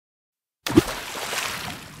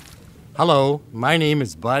Hello, my name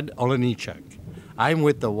is Bud Olenichuk. I'm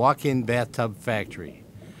with the Walk-In Bathtub Factory.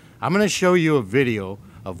 I'm going to show you a video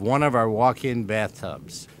of one of our walk-in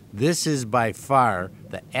bathtubs. This is by far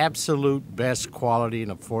the absolute best quality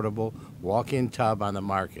and affordable walk-in tub on the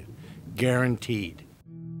market. Guaranteed.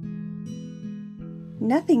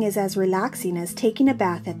 Nothing is as relaxing as taking a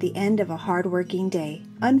bath at the end of a hard-working day.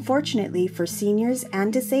 Unfortunately for seniors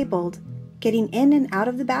and disabled, getting in and out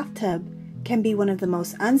of the bathtub can be one of the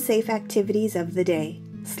most unsafe activities of the day.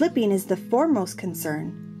 Slipping is the foremost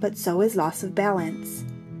concern, but so is loss of balance.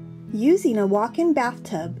 Using a walk-in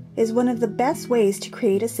bathtub is one of the best ways to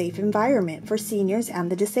create a safe environment for seniors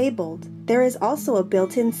and the disabled. There is also a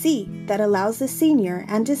built-in seat that allows the senior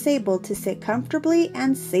and disabled to sit comfortably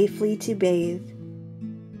and safely to bathe.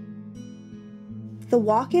 The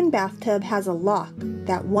walk-in bathtub has a lock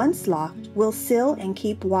that, once locked, will seal and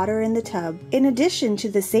keep water in the tub. In addition to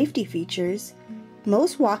the safety features,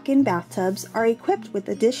 most walk-in bathtubs are equipped with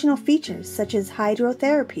additional features such as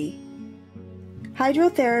hydrotherapy.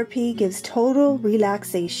 Hydrotherapy gives total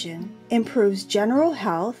relaxation, improves general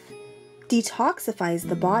health, detoxifies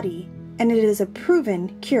the body, and it is a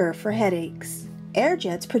proven cure for headaches. Air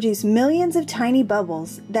jets produce millions of tiny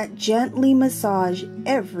bubbles that gently massage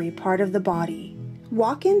every part of the body.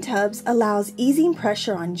 Walk-in tubs allows easing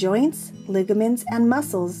pressure on joints, ligaments, and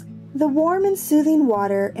muscles. The warm and soothing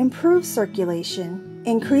water improves circulation,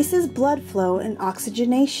 increases blood flow and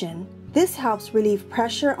oxygenation. This helps relieve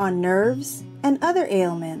pressure on nerves and other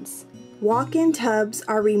ailments. Walk-in tubs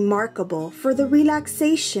are remarkable for the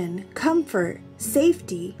relaxation, comfort,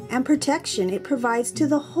 safety, and protection it provides to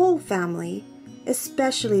the whole family,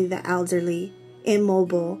 especially the elderly,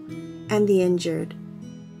 immobile, and the injured.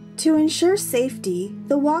 To ensure safety,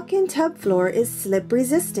 the walk-in tub floor is slip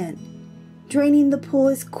resistant. Draining the pool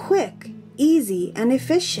is quick, easy, and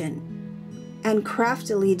efficient. And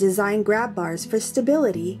craftily designed grab bars for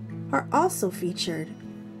stability are also featured.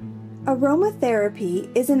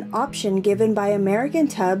 Aromatherapy is an option given by American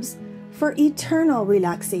Tubs for eternal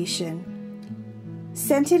relaxation.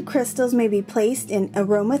 Scented crystals may be placed in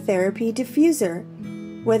aromatherapy diffuser,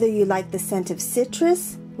 whether you like the scent of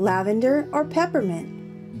citrus, lavender, or peppermint.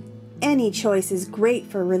 Any choice is great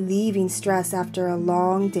for relieving stress after a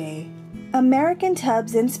long day. American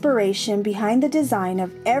Tub's inspiration behind the design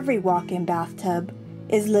of every walk-in bathtub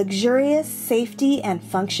is luxurious safety and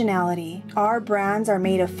functionality. Our brands are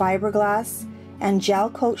made of fiberglass and gel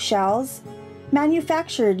coat shells,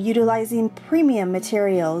 manufactured utilizing premium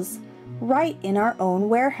materials right in our own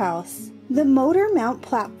warehouse. The motor mount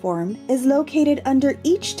platform is located under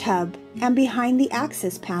each tub and behind the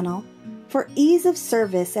access panel for ease of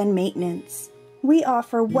service and maintenance. We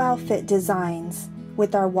offer well-fit designs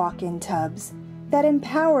with our walk-in tubs that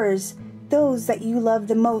empowers those that you love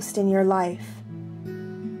the most in your life.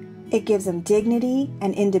 It gives them dignity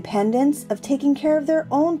and independence of taking care of their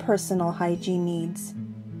own personal hygiene needs.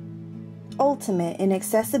 Ultimate in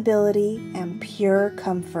accessibility and pure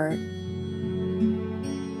comfort.